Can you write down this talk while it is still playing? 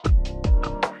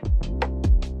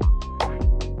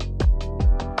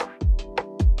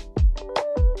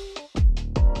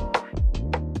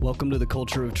Welcome to the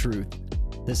Culture of Truth.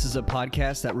 This is a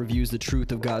podcast that reviews the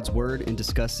truth of God's Word and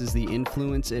discusses the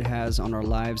influence it has on our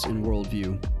lives and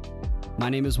worldview. My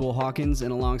name is Will Hawkins,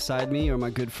 and alongside me are my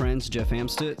good friends Jeff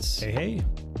Amstutz. Hey.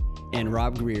 And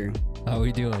Rob Greer. How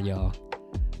we doing, y'all?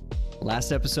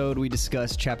 Last episode, we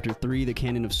discussed Chapter 3, the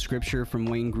Canon of Scripture from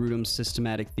Wayne Grudem's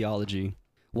Systematic Theology.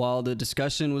 While the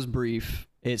discussion was brief,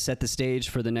 it set the stage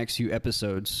for the next few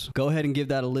episodes. Go ahead and give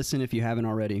that a listen if you haven't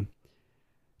already.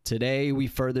 Today, we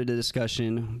further the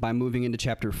discussion by moving into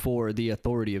Chapter 4, the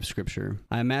authority of Scripture.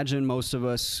 I imagine most of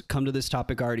us come to this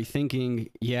topic already thinking,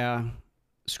 yeah,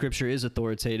 Scripture is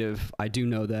authoritative. I do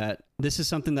know that. This is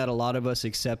something that a lot of us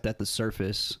accept at the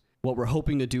surface. What we're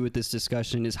hoping to do with this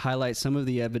discussion is highlight some of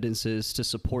the evidences to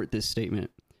support this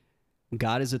statement.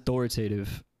 God is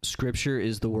authoritative. Scripture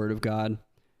is the Word of God.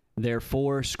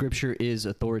 Therefore, Scripture is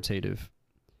authoritative.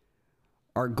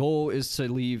 Our goal is to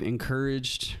leave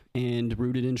encouraged and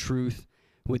rooted in truth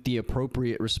with the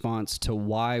appropriate response to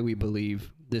why we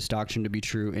believe this doctrine to be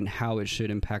true and how it should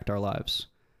impact our lives.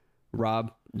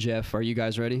 Rob, Jeff, are you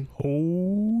guys ready?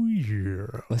 Oh,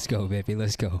 yeah. Let's go, baby.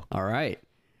 Let's go. All right.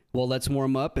 Well, let's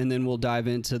warm up and then we'll dive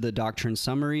into the doctrine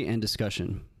summary and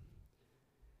discussion.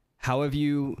 How have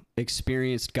you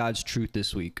experienced God's truth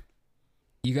this week?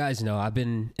 You guys know I've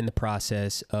been in the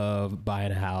process of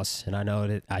buying a house, and I know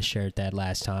that I shared that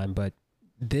last time, but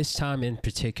this time in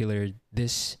particular,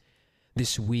 this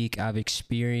week, I've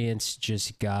experienced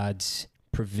just God's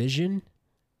provision,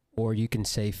 or you can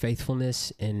say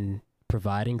faithfulness in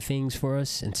providing things for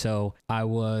us. And so I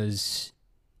was,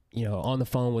 on the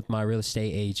phone with my real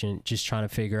estate agent, just trying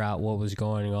to figure out what was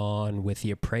going on with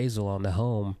the appraisal on the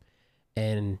home,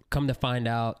 and come to find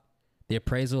out, the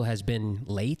appraisal has been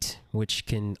late, which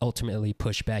can ultimately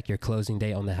push back your closing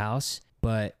date on the house.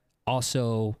 But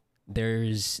also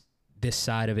there's this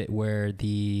side of it where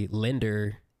the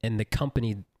lender and the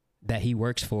company that he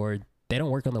works for, they don't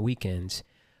work on the weekends.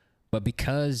 But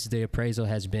because the appraisal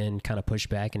has been kind of pushed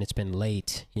back and it's been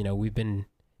late, we've been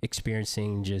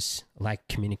experiencing just lack of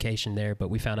communication there. But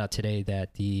we found out today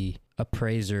that the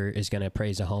appraiser is going to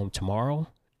appraise a home tomorrow.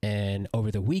 And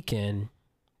over the weekend,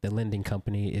 the lending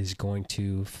company is going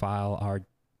to file our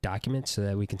documents so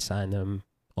that we can sign them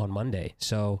on Monday.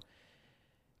 So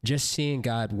just seeing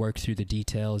God work through the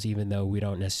details, even though we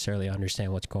don't necessarily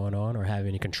understand what's going on or have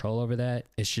any control over that,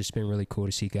 it's just been really cool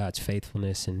to see God's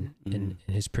faithfulness and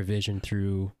his provision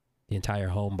through the entire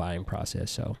home buying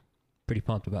process. So pretty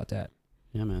pumped about that.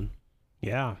 Yeah, man.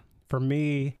 Yeah. For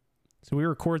me, so we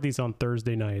record these on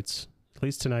Thursday nights. At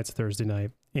least tonight's Thursday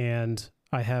night. And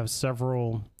I have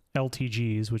several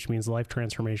LTGs, which means Life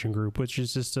Transformation Group, which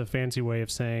is just a fancy way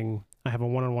of saying I have a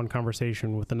one-on-one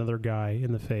conversation with another guy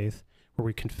in the faith where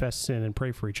we confess sin and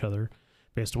pray for each other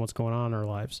based on what's going on in our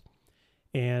lives.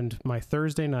 And my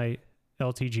Thursday night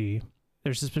LTG,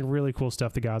 there's just been really cool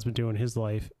stuff that God's been doing in his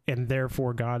life, and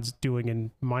therefore God's doing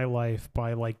in my life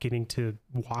by getting to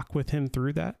walk with him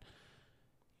through that.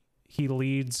 He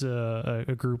leads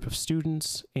a group of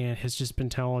students and has just been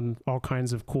telling all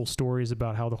kinds of cool stories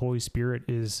about how the Holy Spirit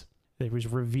was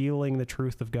revealing the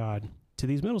truth of God to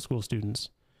these middle school students.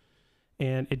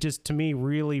 And it just, to me,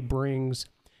 really brings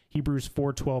Hebrews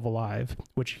 4:12 alive,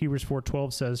 which Hebrews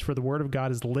 4:12 says, "For the word of God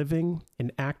is living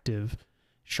and active,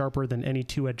 sharper than any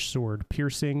two-edged sword,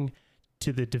 piercing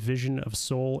to the division of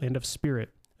soul and of spirit,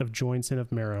 of joints and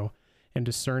of marrow, and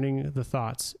discerning the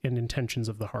thoughts and intentions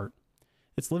of the heart."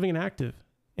 It's living and active,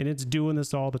 and it's doing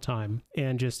this all the time.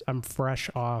 And just, I'm fresh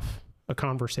off a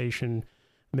conversation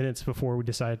minutes before we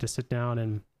decided to sit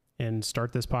down and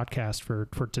start this podcast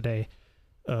for today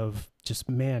of just,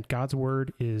 man, God's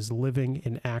word is living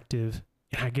and active,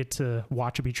 and I get to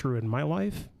watch it be true in my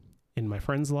life, in my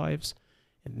friends' lives,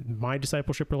 in my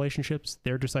discipleship relationships,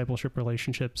 their discipleship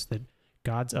relationships, that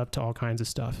God's up to all kinds of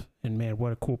stuff. And man,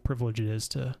 what a cool privilege it is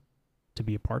to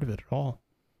be a part of it at all.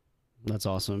 That's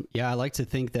awesome. Yeah, I like to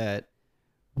think that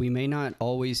we may not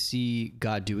always see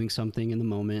God doing something in the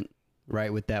moment,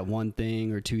 right, with that one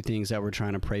thing or two things that we're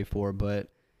trying to pray for, but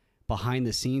behind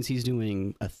the scenes, he's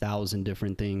doing 1,000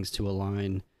 different things to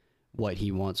align what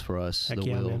he wants for us, Heck the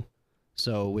yeah, will. man.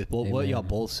 So with what y'all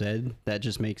both said, that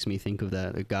just makes me think of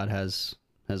that God has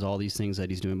all these things that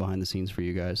he's doing behind the scenes for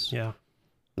you guys. Yeah.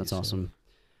 That's awesome.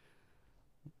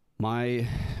 My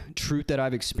truth that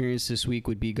I've experienced this week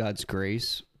would be God's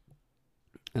grace.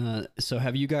 So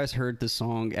have you guys heard the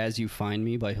song "As You Find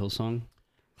Me" by Hillsong?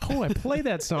 Oh, I play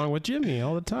that song with Jimmy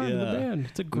all the time in the band.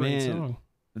 It's a great song.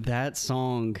 That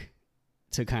song,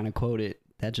 to kind of quote it,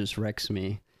 that just wrecks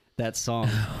me. That song,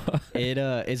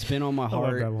 it's been on my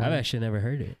heart. I've actually never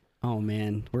heard it. Oh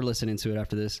man, we're listening to it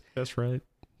after this. That's right.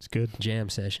 It's good. Jam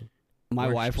session. My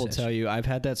worship wife will session. tell you, I've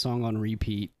had that song on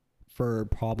repeat for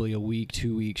probably a week,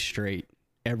 2 weeks straight.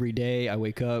 Every day I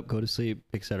wake up, go to sleep,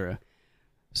 etc.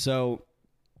 So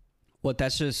what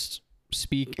that's just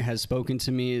has spoken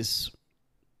to me is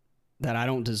that I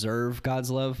don't deserve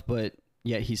God's love, but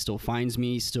yet he still finds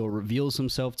me, still reveals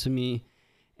himself to me,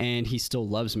 and he still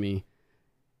loves me.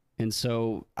 And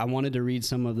so I wanted to read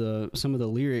some of the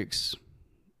lyrics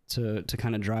to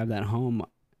kind of drive that home.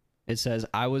 It says,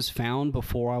 I was found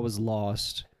before I was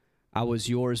lost. I was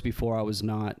yours before I was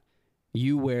not.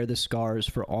 You wear the scars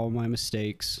for all my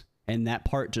mistakes, and that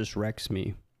part just wrecks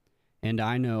me. And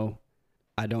I know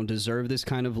I don't deserve this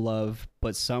kind of love,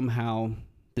 but somehow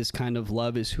this kind of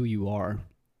love is who you are.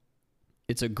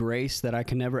 It's a grace that I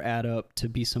can never add up to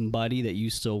be somebody that you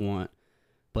still want,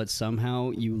 but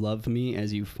somehow you love me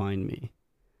as you find me.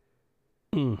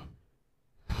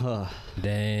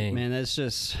 Dang. Man, that's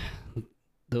just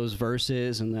those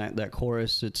verses and that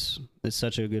chorus. It's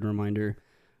such a good reminder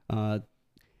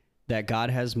that God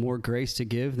has more grace to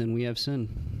give than we have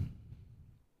sin.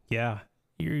 Yeah.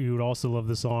 You would also love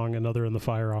the song Another in the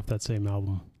Fire off that same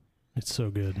album. It's so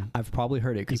good. I've probably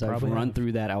heard it because I've run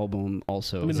through that album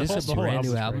also. I mean, Is this a brand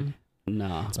new album?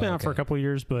 No. It's been out for a couple of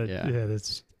years, but yeah,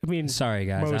 that's, I mean, Sorry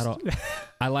guys,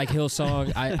 I like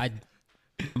Hillsong. I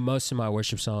most of my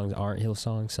worship songs aren't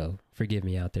Hillsong, so forgive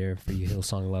me out there for you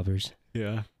Hillsong lovers.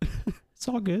 Yeah. it's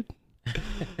all good.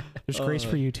 There's grace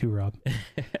for you too, Rob.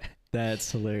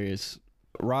 That's hilarious.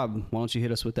 Rob, why don't you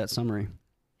hit us with that summary?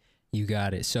 You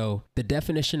got it. So the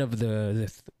definition of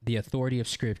the authority of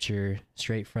Scripture,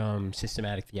 straight from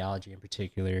systematic theology in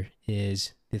particular,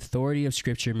 is the authority of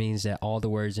Scripture means that all the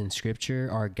words in Scripture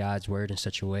are God's word in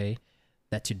such a way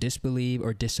that to disbelieve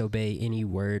or disobey any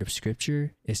word of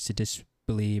Scripture is to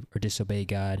disbelieve or disobey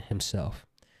God himself.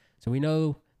 So we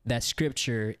know that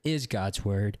Scripture is God's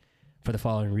word for the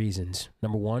following reasons.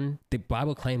 Number one, the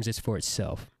Bible claims it's for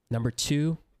itself. Number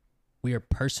two, we are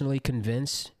personally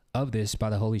convinced of this by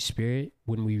the Holy Spirit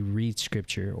when we read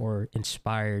Scripture or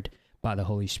inspired by the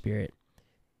Holy Spirit.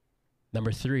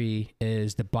 Number three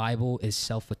is the Bible is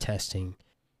self-attesting.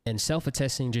 And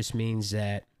self-attesting just means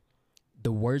that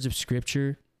the words of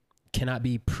Scripture cannot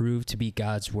be proved to be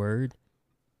God's word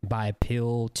by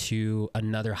appeal to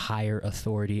another higher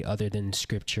authority other than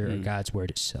Scripture or God's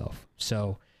word itself.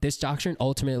 So this doctrine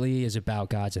ultimately is about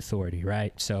God's authority,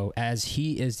 right? So as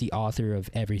he is the author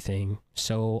of everything,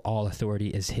 so all authority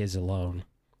is his alone.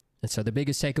 And so the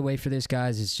biggest takeaway for this,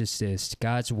 guys, is just this.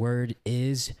 God's word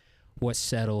is what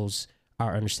settles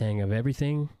our understanding of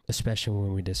everything, especially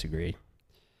when we disagree.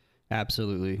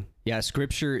 Absolutely. Yeah,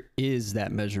 Scripture is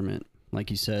that measurement,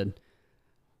 like you said.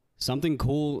 Something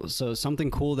cool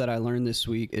that I learned this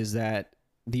week is that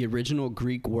the original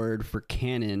Greek word for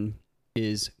canon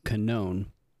is kanon,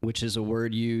 which is a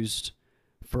word used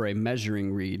for a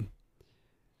measuring reed.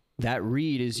 That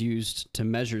reed is used to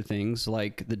measure things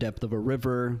like the depth of a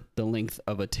river, the length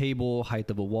of a table,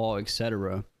 height of a wall,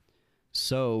 etc.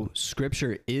 So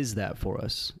Scripture is that for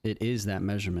us. It is that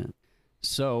measurement.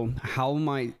 So how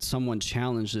might someone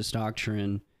challenge this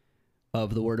doctrine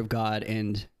of the Word of God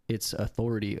and its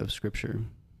authority of Scripture?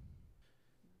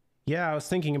 Yeah, I was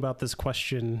thinking about this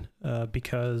question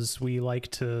because we like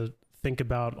to think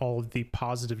about all of the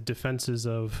positive defenses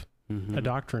of a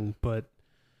doctrine, but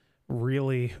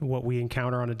really what we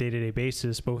encounter on a day-to-day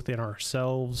basis, both in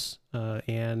ourselves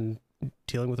and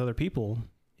dealing with other people,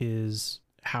 is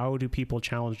how do people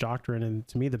challenge doctrine? And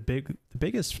to me, the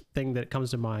biggest thing that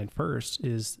comes to mind first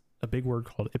is a big word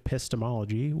called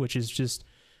epistemology, which is just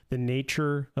the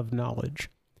nature of knowledge.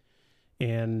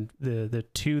 And the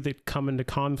two that come into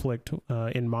conflict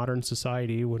in modern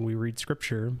society when we read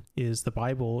Scripture is the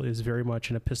Bible is very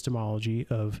much an epistemology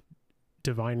of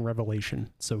divine revelation.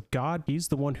 So God, he's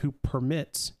the one who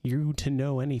permits you to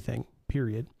know anything,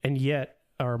 period. And yet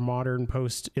our modern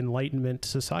post-Enlightenment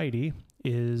society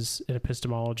is an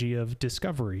epistemology of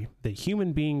discovery, that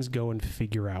human beings go and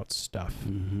figure out stuff.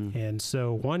 And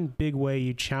so one big way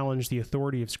you challenge the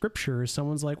authority of Scripture is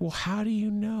someone's like, well, how do you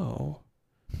know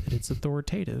that it's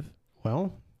authoritative?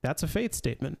 Well, that's a faith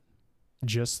statement.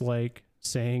 Just like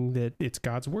saying that it's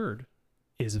God's word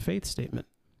is a faith statement.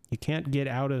 You can't get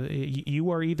out of it.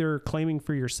 You are either claiming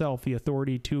for yourself the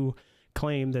authority to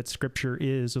claim that Scripture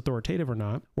is authoritative or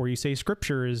not, or you say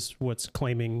Scripture is what's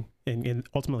claiming, and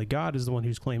ultimately God is the one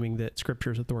who's claiming that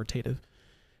Scripture is authoritative.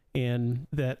 And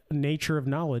that nature of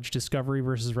knowledge, discovery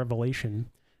versus revelation,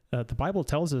 the Bible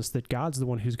tells us that God's the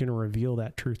one who's going to reveal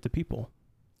that truth to people.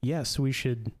 Yes, we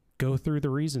should go through the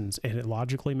reasons, and it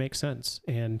logically makes sense.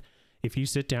 And if you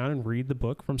sit down and read the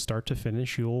book from start to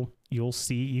finish, you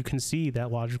can see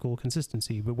that logical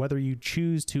consistency. But whether you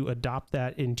choose to adopt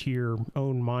that into your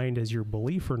own mind as your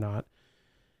belief or not,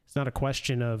 it's not a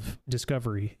question of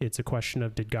discovery. It's a question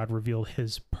of, did God reveal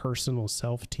his personal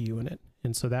self to you in it?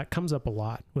 And so that comes up a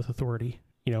lot with authority.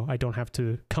 I don't have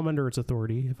to come under its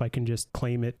authority if I can just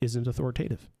claim it isn't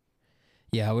authoritative.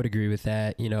 Yeah, I would agree with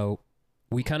that.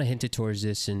 We kind of hinted towards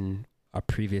this in our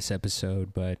previous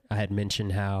episode, but I had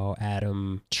mentioned how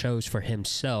Adam chose for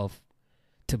himself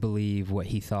to believe what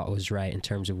he thought was right in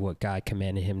terms of what God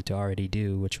commanded him to already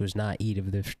do, which was not eat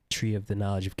of the tree of the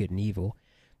knowledge of good and evil.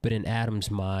 But in Adam's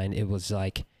mind, it was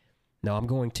like, no, I'm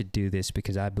going to do this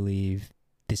because I believe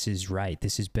this is right.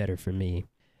 This is better for me.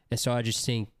 And so I just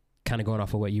think, kind of going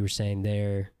off of what you were saying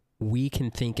there, we can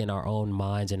think in our own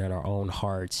minds and in our own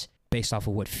hearts, based off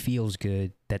of what feels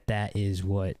good, that is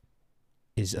what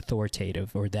is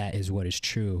authoritative, or that is what is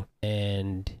true.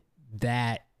 And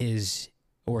that is,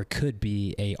 or could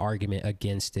be, a argument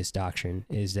against this doctrine,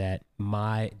 is that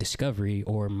my discovery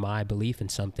or my belief in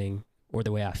something, or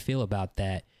the way I feel about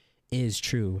that, is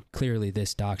true. Clearly,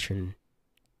 this doctrine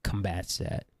combats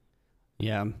that.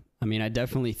 Yeah. I mean, I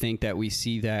definitely think that we've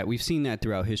seen that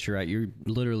throughout history, right? You're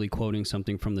literally quoting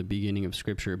something from the beginning of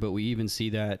Scripture, but we even see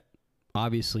that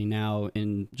obviously now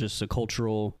in just a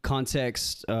cultural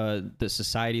context, the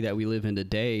society that we live in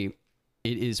today,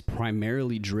 it is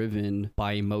primarily driven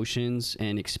by emotions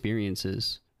and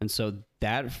experiences. And so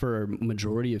that, for a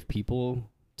majority of people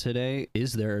today,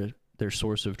 is their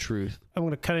source of truth. I'm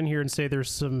going to cut in here and say there's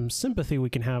some sympathy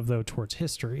we can have, though, towards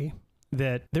history,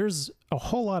 that there's a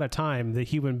whole lot of time that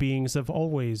human beings have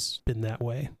always been that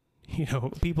way.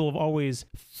 People have always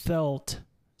felt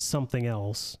something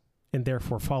else and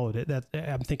therefore followed it.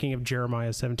 I'm thinking of Jeremiah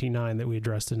 17:9 that we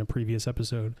addressed in a previous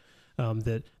episode,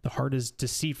 that the heart is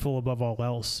deceitful above all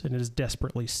else and it is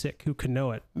desperately sick. Who can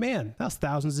know it? Man, that's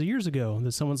thousands of years ago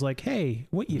that someone's like, hey,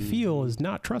 what you feel is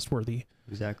not trustworthy.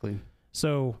 Exactly.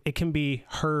 So it can be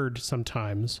heard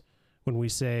sometimes when we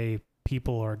say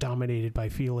people are dominated by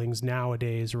feelings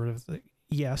nowadays, or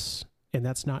yes, and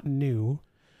that's not new.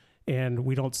 And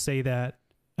we don't say that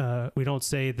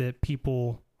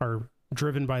people are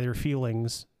driven by their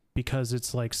feelings because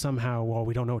it's like somehow, well,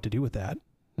 we don't know what to do with that.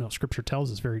 No, Scripture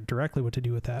tells us very directly what to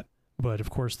do with that. But of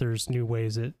course, there's new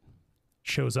ways it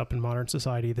shows up in modern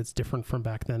society that's different from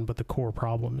back then, but the core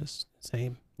problem is the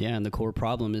same. Yeah, and the core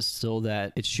problem is still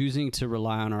that it's choosing to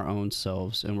rely on our own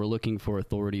selves, and we're looking for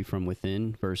authority from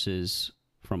within versus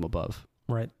from above.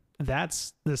 Right.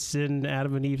 That's the sin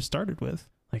Adam and Eve started with.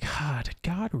 Like, did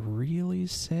God really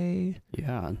say?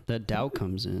 Yeah, that doubt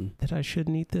comes in. That I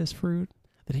shouldn't eat this fruit?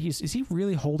 Is he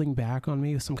really holding back on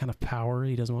me with some kind of power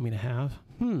he doesn't want me to have?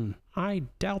 I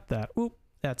doubt that. Oop,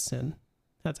 that's sin.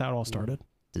 That's how it all started.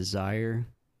 Desire,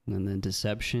 and then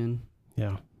deception.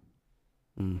 Yeah.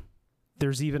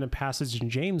 There's even a passage in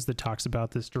James that talks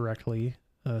about this directly.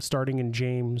 Starting in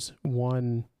James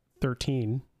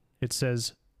 1:13, it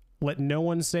says, "Let no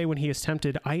one say when he is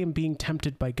tempted, I am being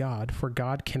tempted by God, for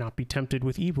God cannot be tempted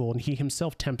with evil, and he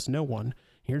himself tempts no one."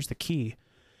 Here's the key.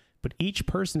 "But each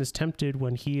person is tempted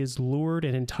when he is lured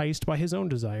and enticed by his own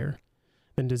desire.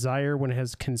 Then desire, when it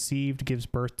has conceived, gives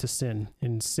birth to sin,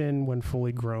 and sin, when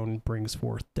fully grown, brings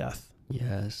forth death."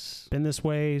 Yes. Been this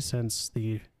way since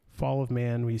the fall of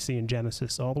man we see in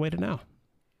Genesis all the way to now.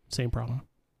 Same problem.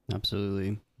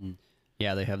 Absolutely.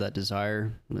 Yeah, they have that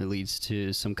desire. It leads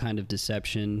to some kind of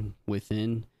deception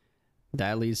within.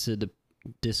 That leads to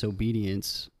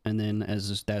disobedience. And then,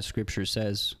 as that scripture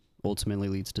says, ultimately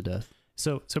leads to death.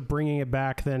 So bringing it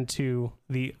back then to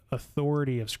the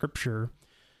authority of Scripture,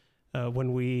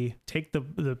 when we take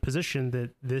the position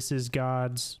that this is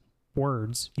God's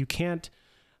words, you can't,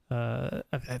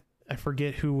 I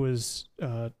forget who was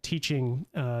teaching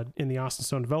in the Austin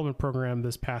Stone Development Program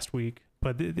this past week,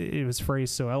 but it was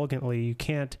phrased so elegantly. You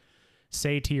can't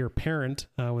say to your parent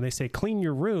when they say, clean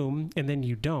your room, and then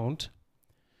you don't.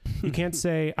 You can't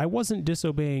say, I wasn't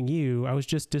disobeying you, I was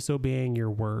just disobeying your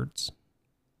words.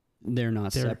 They're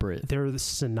not separate. They're the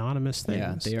synonymous things.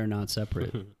 Yeah, they are not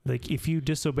separate. Like, if you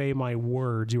disobey my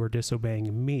words, you are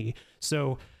disobeying me.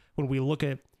 So when we look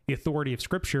at the authority of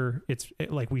Scripture,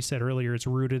 like we said earlier, it's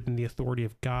rooted in the authority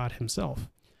of God himself.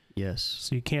 Yes.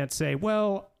 So you can't say,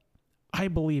 well, I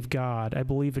believe God. I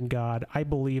believe in God. I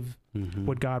believe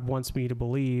what God wants me to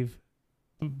believe,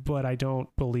 but I don't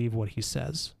believe what he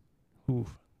says. Ooh,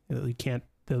 you can't.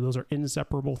 Those are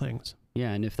inseparable things.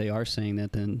 Yeah, and if they are saying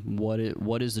that, then what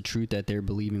is the truth that they're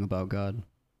believing about God?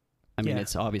 I mean,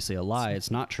 it's obviously a lie. It's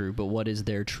not true, but what is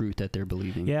their truth that they're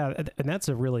believing? Yeah, and that's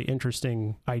a really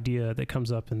interesting idea that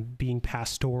comes up in being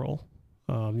pastoral.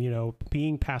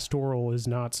 Being pastoral is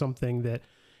not something that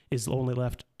is only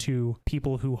left to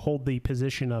people who hold the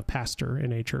position of pastor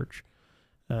in a church.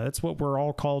 That's what we're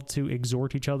all called to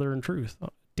exhort each other in truth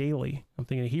daily. I'm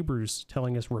thinking of Hebrews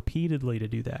telling us repeatedly to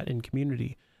do that in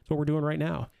community. That's what we're doing right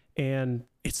now. And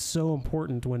it's so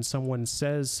important when someone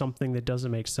says something that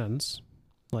doesn't make sense,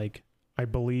 like, I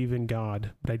believe in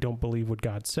God, but I don't believe what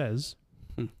God says,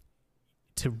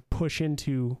 to push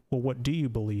into, well, what do you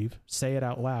believe? Say it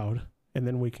out loud, and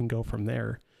then we can go from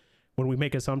there. When we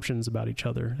make assumptions about each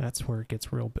other, that's where it gets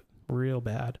real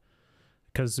bad,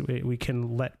 because we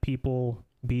can let people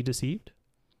be deceived.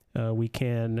 We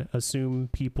can assume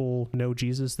people know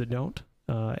Jesus that don't.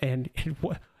 And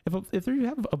if you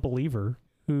have a believer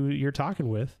who you're talking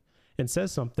with and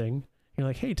says something, you're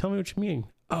like, hey, tell me what you mean.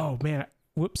 Oh man,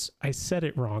 whoops, I said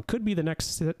it wrong. Could be the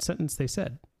next sentence they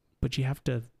said, but you have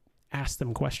to ask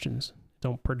them questions.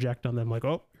 Don't project on them like,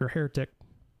 oh, you're a heretic.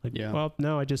 Like, yeah. Well,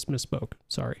 no, I just misspoke.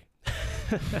 Sorry.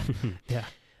 Yeah.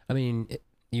 I mean,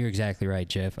 you're exactly right,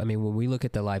 Jeff. I mean, when we look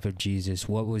at the life of Jesus,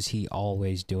 what was he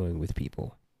always doing with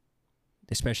people?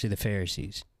 Especially the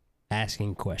Pharisees,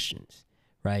 asking questions,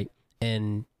 right?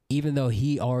 And even though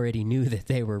he already knew that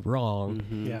they were wrong,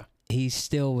 yeah, he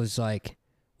still was like,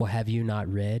 well, have you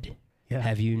not read? Yeah.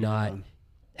 Have you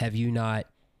not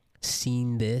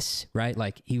seen this? Right?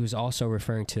 Like, he was also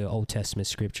referring to Old Testament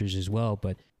scriptures as well,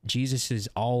 but Jesus is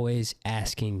always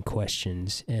asking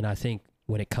questions. And I think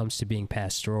when it comes to being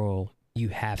pastoral, you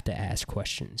have to ask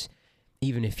questions,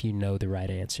 even if you know the right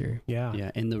answer. Yeah.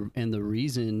 Yeah. And the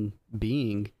reason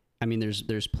being, I mean,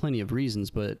 there's plenty of reasons,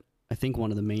 but I think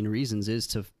one of the main reasons is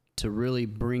to really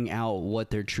bring out what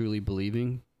they're truly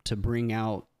believing, to bring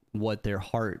out what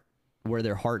where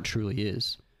their heart truly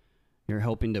is. You're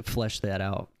helping to flesh that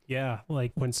out. Yeah.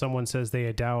 Like when someone says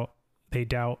they doubt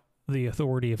the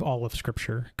authority of all of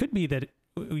Scripture. Could be that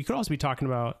we could also be talking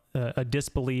about a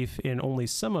disbelief in only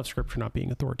some of Scripture not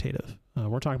being authoritative.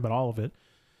 We're talking about all of it.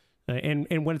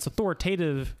 And when it's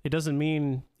authoritative, it doesn't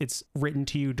mean it's written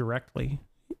to you directly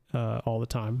all the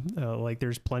time. Like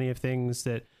there's plenty of things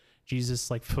that Jesus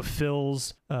like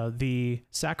fulfills the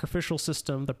sacrificial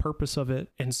system, the purpose of it.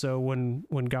 And so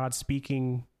when God's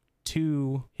speaking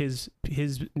to his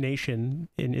nation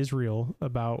in Israel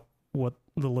about what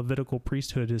the Levitical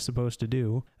priesthood is supposed to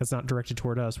do, that's not directed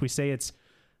toward us. We say it's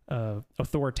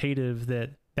authoritative,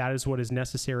 that is what is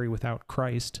necessary without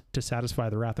Christ to satisfy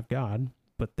the wrath of God.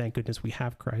 But thank goodness we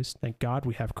have Christ. Thank God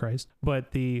we have Christ. But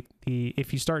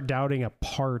if you start doubting a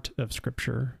part of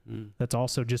Scripture, that's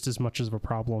also just as much of a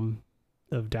problem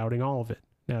of doubting all of it.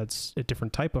 Now it's a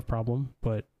different type of problem,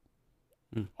 but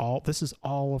this is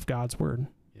all of God's word.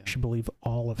 Yeah. You should believe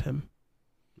all of him.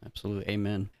 Absolutely.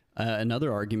 Amen.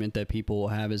 Another argument that people will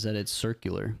have is that it's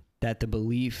circular, that the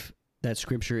belief that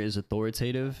Scripture is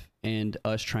authoritative and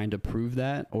us trying to prove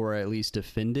that, or at least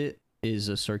defend it, is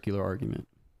a circular argument.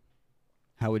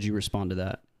 How would you respond to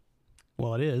that?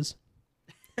 Well, it is.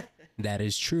 That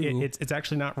is true. It's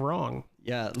actually not wrong.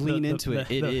 Yeah, lean into it.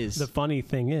 It is. The funny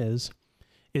thing is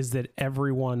that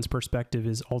everyone's perspective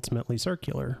is ultimately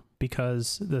circular,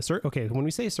 because when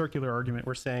we say circular argument,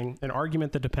 we're saying an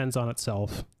argument that depends on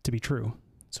itself to be true.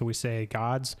 So we say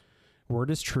God's word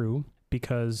is true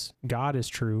because God is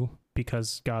true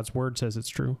because God's word says it's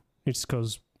true. It just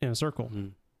goes in a circle.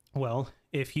 Mm-hmm. Well,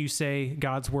 if you say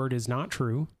God's word is not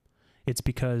true, it's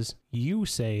because you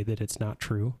say that it's not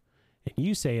true, and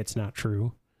you say it's not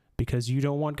true because you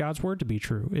don't want God's word to be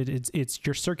true. It's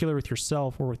you're circular with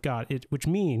yourself or with God, which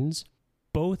means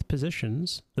both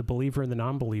positions, the believer and the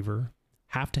non-believer,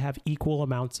 have to have equal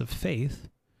amounts of faith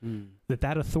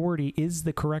that authority is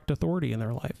the correct authority in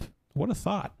their life. What a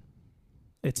thought.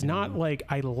 It's not like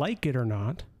I like it or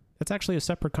not. That's actually a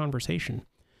separate conversation.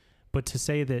 But to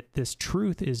say that this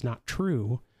truth is not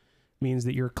true means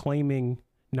that you're claiming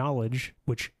knowledge,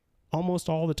 which almost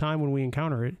all the time when we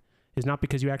encounter it is not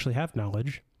because you actually have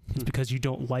knowledge. It's because you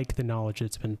don't like the knowledge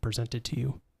that's been presented to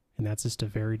you. And that's just a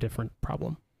very different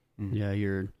problem. Yeah,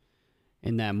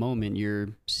 in that moment, you're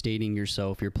stating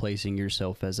yourself, you're placing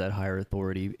yourself as that higher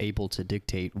authority, able to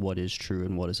dictate what is true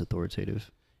and what is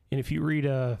authoritative. And if you read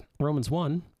Romans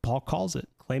 1, Paul calls it,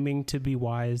 claiming to be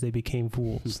wise, they became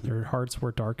fools. Their hearts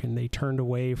were darkened. They turned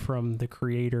away from the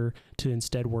Creator to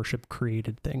instead worship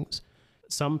created things.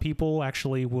 Some people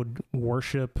actually would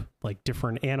worship like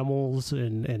different animals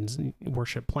and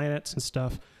worship planets and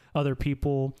stuff. Other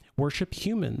people worship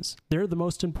humans. They're the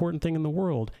most important thing in the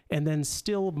world. And then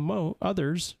still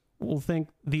others will think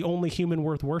the only human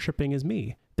worth worshiping is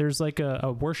me. There's like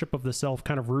a worship of the self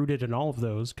kind of rooted in all of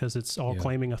those, because it's all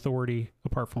claiming authority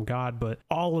apart from God. But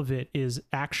all of it is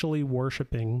actually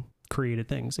worshiping created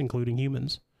things, including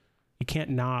humans. You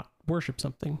can't not worship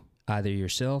something. Either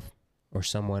yourself or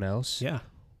someone else Yeah.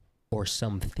 or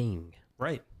something.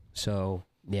 Right. So,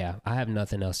 yeah, I have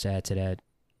nothing else to add to that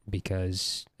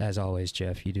because, as always,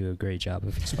 Jeff, you do a great job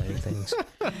of explaining things.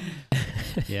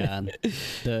 Yeah.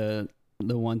 The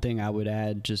one thing I would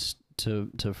add just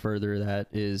to further that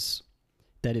is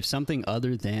that if something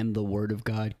other than the Word of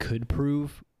God could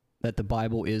prove that the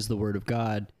Bible is the Word of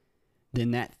God,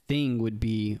 then that thing would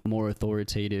be more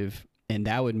authoritative, and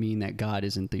that would mean that God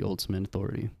isn't the ultimate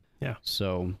authority. Yeah.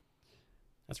 So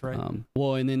That's right.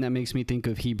 well, and then that makes me think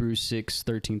of Hebrews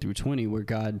 6:13-20, where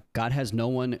God has no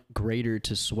one greater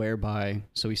to swear by,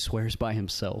 so he swears by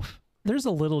himself. There's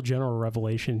a little general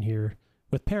revelation here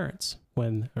with parents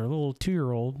when their little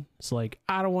 2-year-old is like,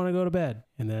 I don't want to go to bed.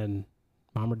 And then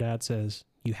mom or dad says,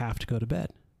 you have to go to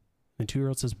bed. And the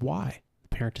 2-year-old says, why? The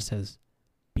parent just says,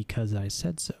 because I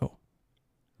said so.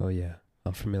 Oh, yeah.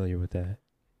 I'm familiar with that.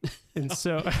 And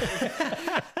so,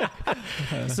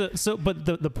 but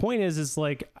the point is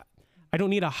like, I don't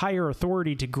need a higher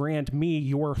authority to grant me,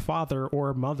 your father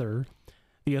or mother,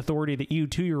 the authority that you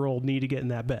 2-year-old need to get in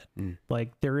that bed.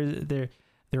 Like there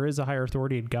is a higher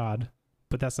authority in God,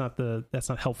 but that's not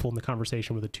helpful in the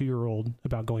conversation with a 2-year-old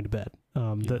about going to bed.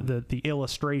 The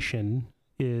illustration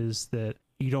is that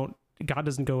God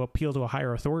doesn't go appeal to a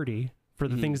higher authority for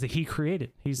the things that he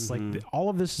created. He's like, all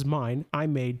of this is mine. I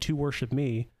made to worship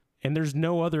me, and there's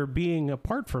no other being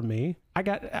apart from me.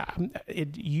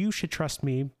 You should trust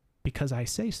me because I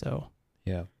say so.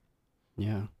 Yeah.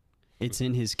 Yeah. It's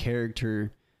in his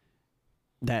character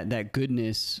that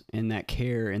goodness and that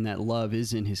care and that love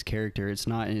is in his character. It's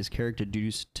not in his character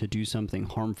to do something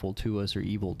harmful to us or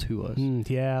evil to us.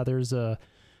 Yeah, there's a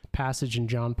passage in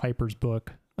John Piper's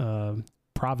book,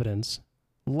 Providence.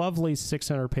 Lovely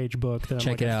 600-page book.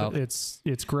 Check it out. It's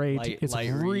great. It's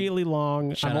light really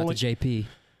long. Shout out to JP.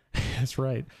 That's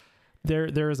right.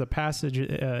 There is a passage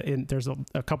there's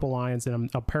a couple lines, and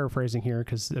I'm paraphrasing here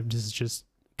because this is just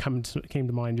came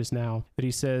to mind just now, that he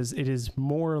says, it is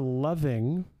more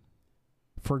loving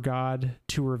for God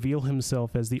to reveal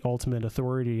himself as the ultimate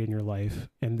authority in your life,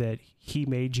 and that he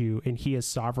made you and he is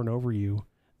sovereign over you,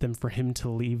 than for him to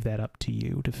leave that up to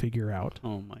you to figure out.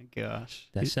 Oh my gosh.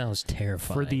 That sounds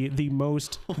terrifying. For the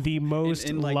most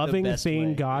in like loving thing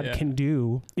way. God can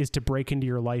do is to break into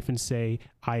your life and say,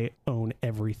 I own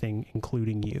everything,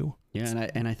 including you. Yeah,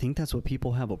 and I think that's what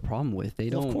people have a problem with. They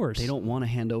don't want to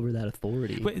hand over that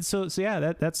authority. But so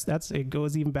yeah, that's it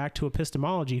goes even back to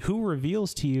epistemology. Who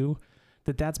reveals to you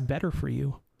that that's better for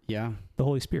you? Yeah. The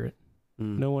Holy Spirit.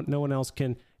 No one else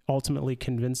can ultimately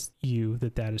convince you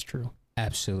that that is true.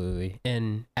 Absolutely.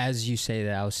 And as you say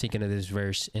that, I was thinking of this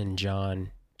verse in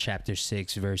John chapter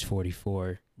 6, verse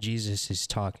 44. Jesus is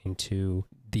talking to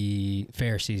the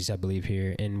Pharisees, I believe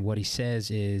here. And what he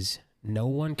says is, no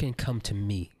one can come to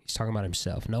me. He's talking about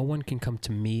himself. No one can come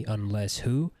to me unless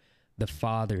who? The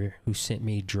Father who sent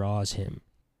me draws him.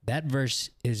 That verse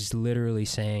is literally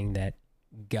saying that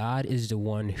God is the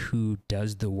one who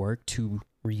does the work to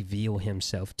reveal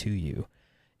himself to you.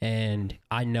 And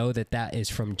I know that is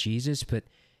from Jesus, but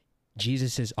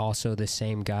Jesus is also the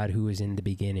same God who was in the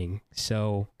beginning.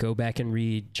 So go back and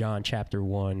read John chapter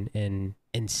 1 and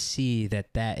see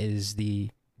that is the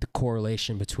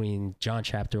correlation between John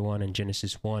chapter 1 and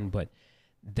Genesis 1. But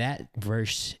that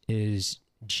verse is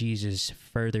Jesus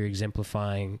further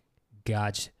exemplifying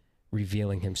God's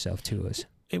revealing himself to us.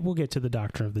 We'll get to the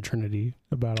doctrine of the Trinity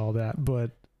about all that,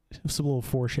 but it's a little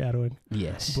foreshadowing.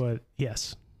 Yes. But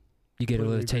yes. You get a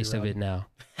little taste of it now.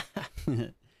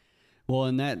 Well,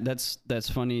 and that's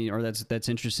funny, or that's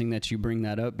interesting that you bring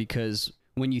that up, because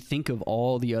when you think of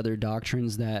all the other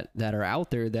doctrines that are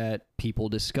out there that people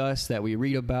discuss, that we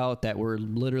read about, that we're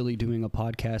literally doing a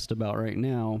podcast about right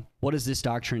now, what does this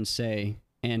doctrine say,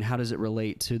 and how does it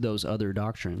relate to those other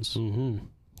doctrines?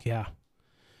 Yeah.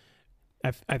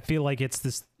 I feel like it's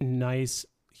this nice,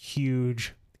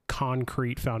 huge,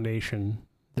 concrete foundation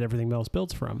that everything else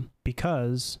builds from,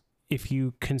 because if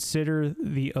you consider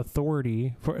the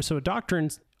authority so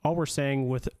doctrines, all we're saying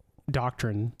with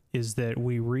doctrine is that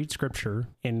we read scripture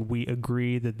and we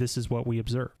agree that this is what we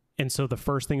observe. And so the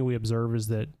first thing we observe is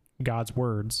that God's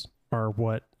words are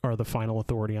what are the final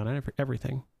authority on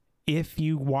everything. If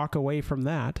you walk away from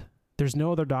that, there's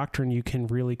no other doctrine you can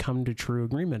really come to true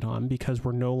agreement on, because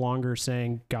we're no longer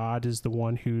saying God is the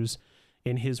one who's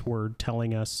in his word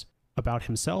telling us about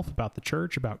himself, about the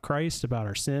church, about Christ, about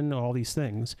our sin, all these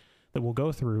things that we'll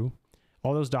go through.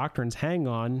 All those doctrines hang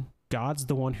on God's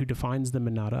the one who defines them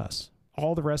and not us.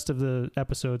 All the rest of the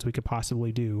episodes we could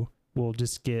possibly do will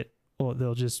just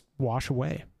they'll just wash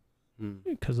away,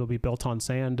 because they'll be built on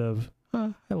sand of,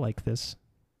 I like this.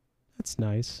 That's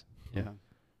nice. Yeah.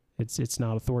 It's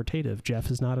not authoritative.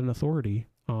 Jeff is not an authority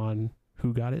on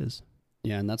who God is.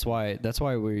 Yeah, and that's why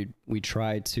we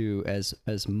try to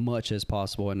as much as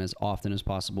possible and as often as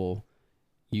possible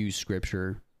use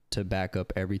scripture to back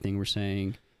up everything we're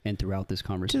saying and throughout this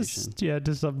conversation.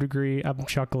 To some degree, I'm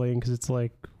chuckling because it's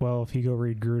like, well, if you go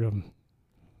read Grudem,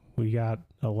 we got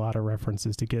a lot of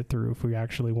references to get through if we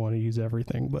actually want to use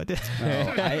everything. But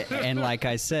and like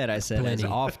I said Plenty. as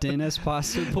often as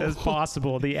possible. as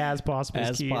possible, the as possible is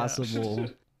As key. possible.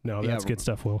 No, that's good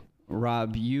stuff, Will.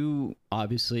 Rob, you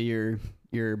obviously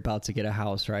you're about to get a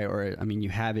house, right? Or I mean, you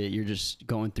have it. You're just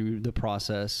going through the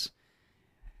process.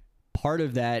 Part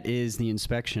of that is the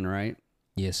inspection, right?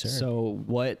 Yes, sir. So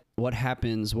what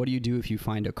happens? What do you do if you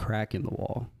find a crack in the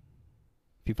wall?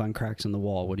 If you find cracks in the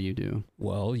wall, what do you do?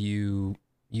 Well, you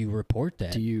report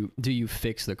that. Do you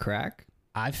fix the crack?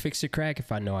 I fix a crack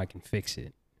if I know I can fix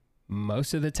it.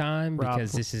 Most of the time, Rob,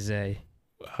 because this is a...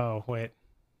 Oh, wait.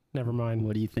 Never mind.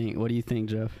 What do you think? What do you think,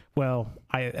 Jeff? Well,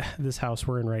 this house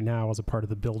we're in right now was a part of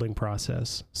the building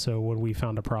process. So when we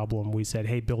found a problem, we said,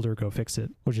 hey, builder, go fix it,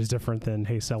 which is different than,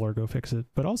 hey, seller, go fix it.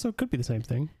 But also could be the same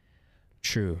thing.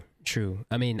 True.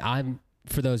 I mean,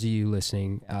 for those of you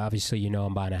listening, obviously you know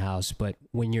I'm buying a house, but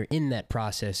when you're in that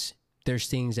process, there's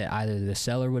things that either the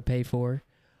seller would pay for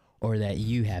or that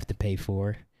you have to pay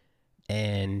for.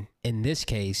 And in this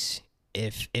case,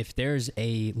 if there's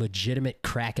a legitimate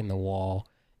crack in the wall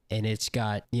and it's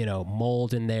got,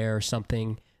 mold in there or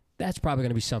something, that's probably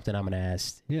going to be something I'm going to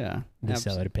ask the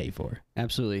seller to pay for.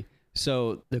 Absolutely.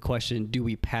 So the question, do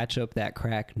we patch up that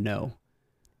crack? No.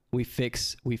 We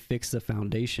fix the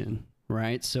foundation,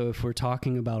 right? So if we're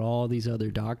talking about all these other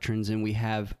doctrines and we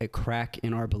have a crack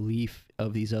in our belief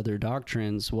of these other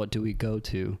doctrines, what do we go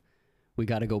to? We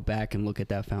got to go back and look at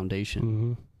that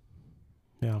foundation.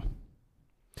 Mm-hmm. Yeah.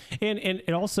 And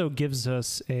it also gives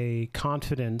us a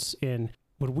confidence in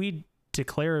when we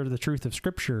declare the truth of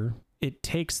Scripture, it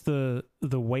takes the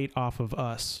weight off of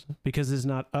us, because it's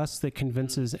not us that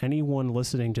convinces anyone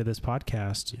listening to this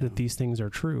podcast that these things are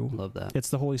true. Love that. It's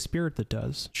the Holy Spirit that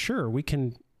does. Sure, we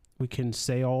can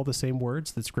say all the same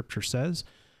words that Scripture says,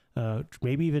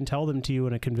 maybe even tell them to you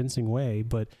in a convincing way.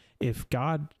 But if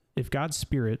God's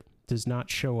Spirit does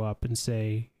not show up and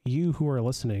say, you who are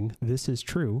listening, this is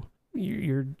true,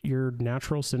 your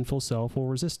natural sinful self will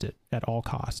resist it at all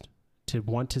cost, to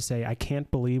want to say, I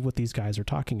can't believe what these guys are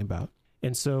talking about.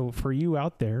 And so for you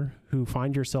out there who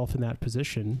find yourself in that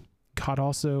position, God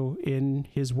also in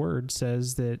his word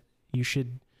says that you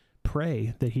should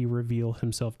pray that he reveal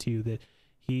himself to you, that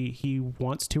he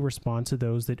wants to respond to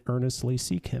those that earnestly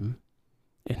seek him.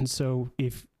 And so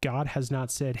if God has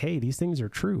not said, hey, these things are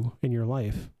true in your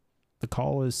life, the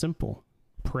call is simple.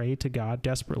 Pray to God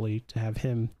desperately to have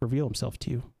him reveal himself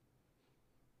to you.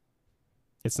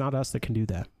 It's not us that can do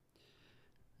that.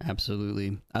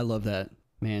 Absolutely. I love that,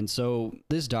 man. So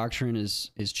this doctrine is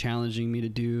challenging me to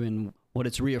do, and what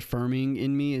it's reaffirming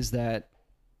in me is that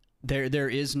there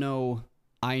is no,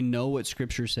 I know what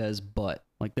Scripture says, but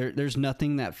like there's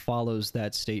nothing that follows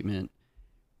that statement.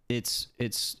 It's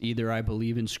either I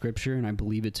believe in Scripture and I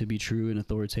believe it to be true and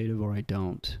authoritative, or I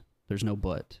don't. There's no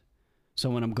but. So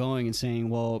when I'm going and saying,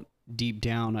 well, deep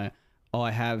down,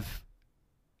 I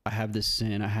have this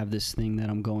sin, I have this thing that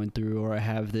I'm going through, or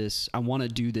I want to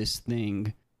do this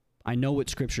thing. I know what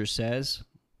Scripture says,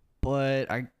 but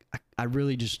I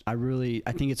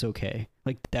think it's okay.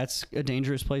 Like, that's a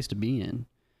dangerous place to be in.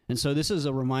 And so this is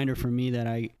a reminder for me that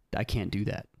I can't do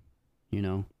that,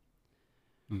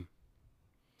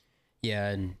 Yeah,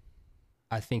 and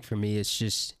I think for me, it's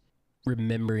just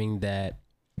remembering that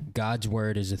God's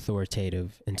word is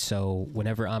authoritative. And so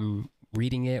whenever I'm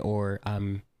reading it or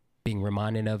I'm being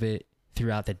reminded of it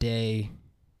throughout the day,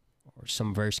 or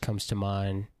some verse comes to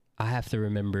mind, I have to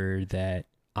remember that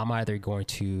I'm either going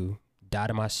to die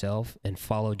to myself and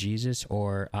follow Jesus,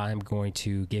 or I'm going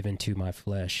to give into my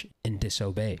flesh and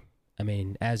disobey. I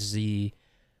mean, as the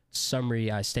summary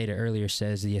I stated earlier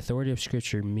says, the authority of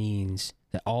Scripture means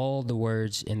that all the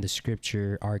words in the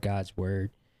Scripture are God's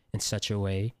word in such a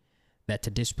way that to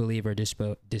disbelieve or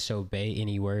disobey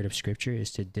any word of Scripture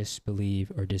is to disbelieve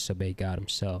or disobey God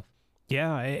himself.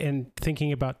 Yeah, and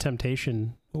thinking about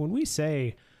temptation, when we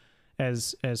say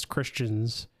as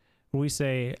Christians, when we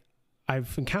say,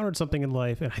 I've encountered something in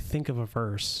life and I think of a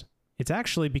verse, it's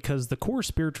actually because the core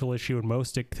spiritual issue in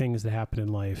most things that happen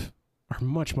in life are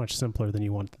much, much simpler than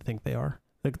you want to think they are.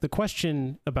 The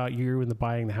question about you and the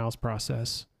buying the house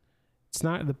process, it's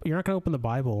not, you're not going to open the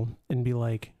Bible and be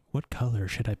like, what color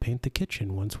should I paint the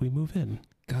kitchen once we move in?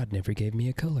 God never gave me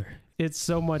a color. It's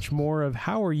so much more of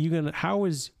how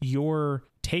is your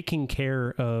taking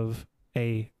care of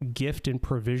a gift and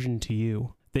provision to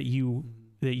you, that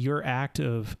your act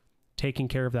of taking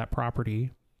care of that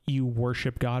property, you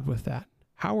worship God with that.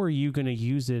 How are you going to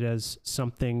use it as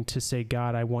something to say,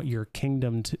 God, I want your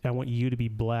kingdom I want you to be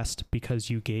blessed because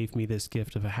you gave me this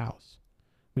gift of a house?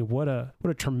 I mean, what a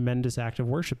tremendous act of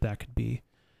worship that could be.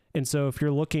 And so if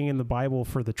you're looking in the Bible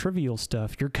for the trivial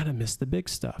stuff, you're going to miss the big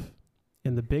stuff.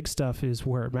 And the big stuff is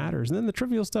where it matters. And then the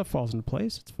trivial stuff falls into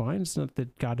place. It's fine. It's not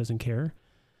that God doesn't care.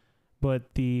 But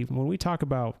when we talk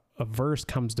about a verse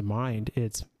comes to mind,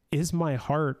 is my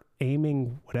heart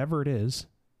aiming whatever it is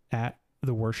at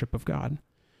the worship of God?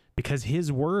 Because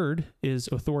his word is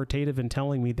authoritative in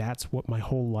telling me that's what my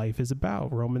whole life is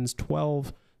about. Romans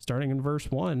 12, starting in verse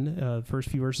 1, first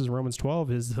few verses of Romans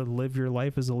 12 is to live your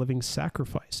life as a living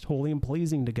sacrifice, holy and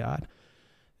pleasing to God.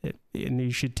 And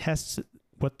you should test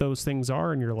what those things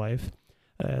are in your life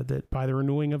that by the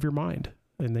renewing of your mind.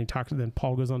 And then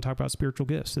Paul goes on to talk about spiritual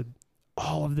gifts. That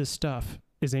all of this stuff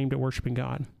is aimed at worshiping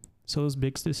God. So those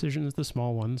big decisions, the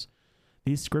small ones,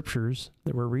 these scriptures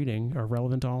that we're reading are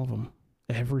relevant to all of them.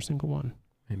 Every single one.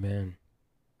 Amen.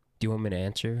 Do you want me to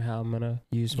answer how I'm going to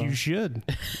use mine? You should.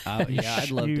 Yeah,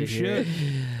 I'd love to hear it.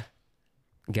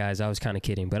 Guys, I was kind of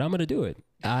kidding, but I'm going to do it.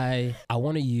 I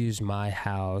want to use my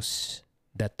house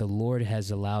that the Lord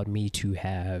has allowed me to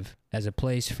have as a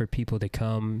place for people to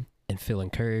come and feel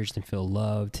encouraged and feel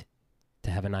loved,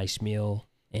 to have a nice meal,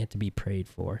 and to be prayed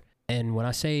for. And when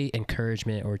I say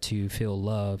encouragement or to feel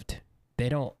loved, they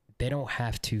don't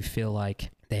have to feel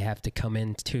like they have to come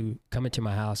into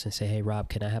my house and say, hey, Rob,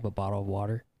 can I have a bottle of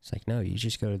water? It's like, no, you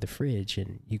just go to the fridge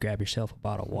and you grab yourself a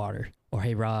bottle of water. Or,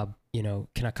 hey, Rob,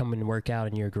 can I come and work out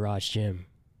in your garage gym?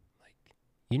 Like,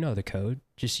 you know the code.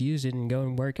 Just use it and go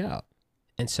and work out.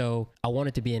 And so I want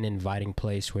it to be an inviting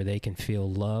place where they can feel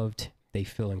loved, they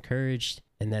feel encouraged,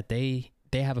 and that they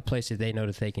have a place that they know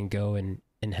that they can go and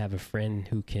have a friend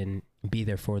who can be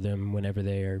there for them whenever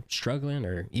they are struggling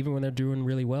or even when they're doing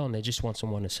really well and they just want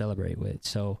someone to celebrate with.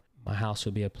 So my house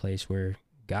will be a place where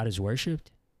God is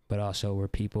worshiped, but also where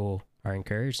people are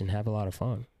encouraged and have a lot of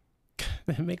fun.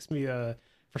 That makes me,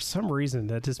 for some reason,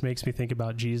 that just makes me think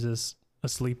about Jesus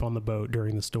asleep on the boat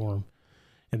during the storm,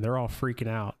 and they're all freaking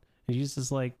out. And Jesus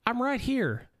is like, I'm right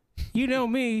here. You know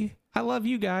me. I love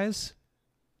you guys.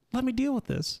 Let me deal with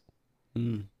this.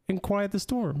 And quiet the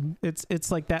storm.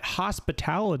 It's like that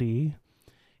hospitality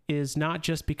is not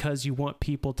just because you want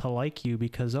people to like you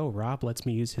because, oh, Rob lets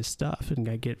me use his stuff and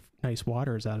I get nice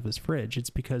waters out of his fridge. It's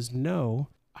because, no,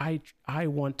 I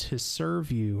want to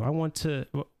serve you.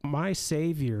 My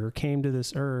Savior came to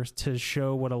this earth to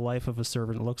show what a life of a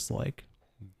servant looks like.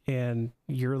 And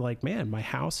you're like, man, my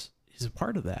house is a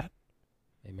part of that.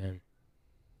 Amen.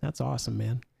 That's awesome,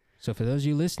 man. So for those of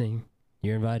you listening,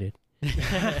 you're invited.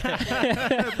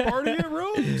 Party at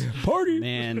Rose. Party.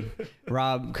 Man,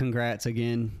 Rob, congrats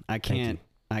again. I can't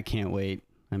wait.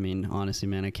 I mean, honestly,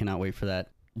 man, I cannot wait for that.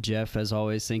 Jeff, as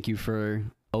always, thank you for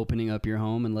opening up your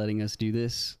home and letting us do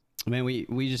this. Man, we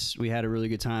had a really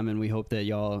good time, and we hope that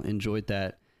y'all enjoyed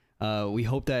that. We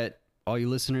hope that all you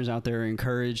listeners out there are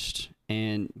encouraged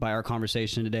and by our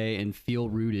conversation today and feel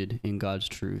rooted in God's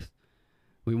truth.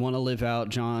 We want to live out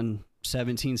John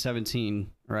 17:17,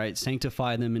 right?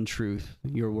 Sanctify them in truth.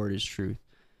 Your word is truth.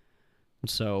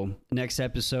 So next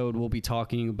episode, we'll be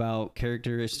talking about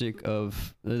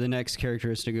the next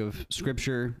characteristic of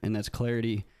scripture, and that's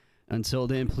clarity. Until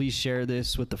then, please share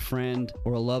this with a friend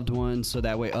or a loved one so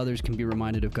that way others can be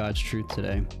reminded of God's truth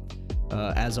today.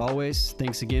 As always,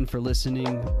 thanks again for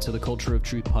listening to the Culture of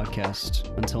Truth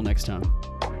podcast. Until next time.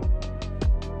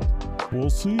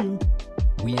 We'll see you.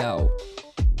 We out.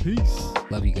 Peace.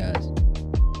 Love you guys.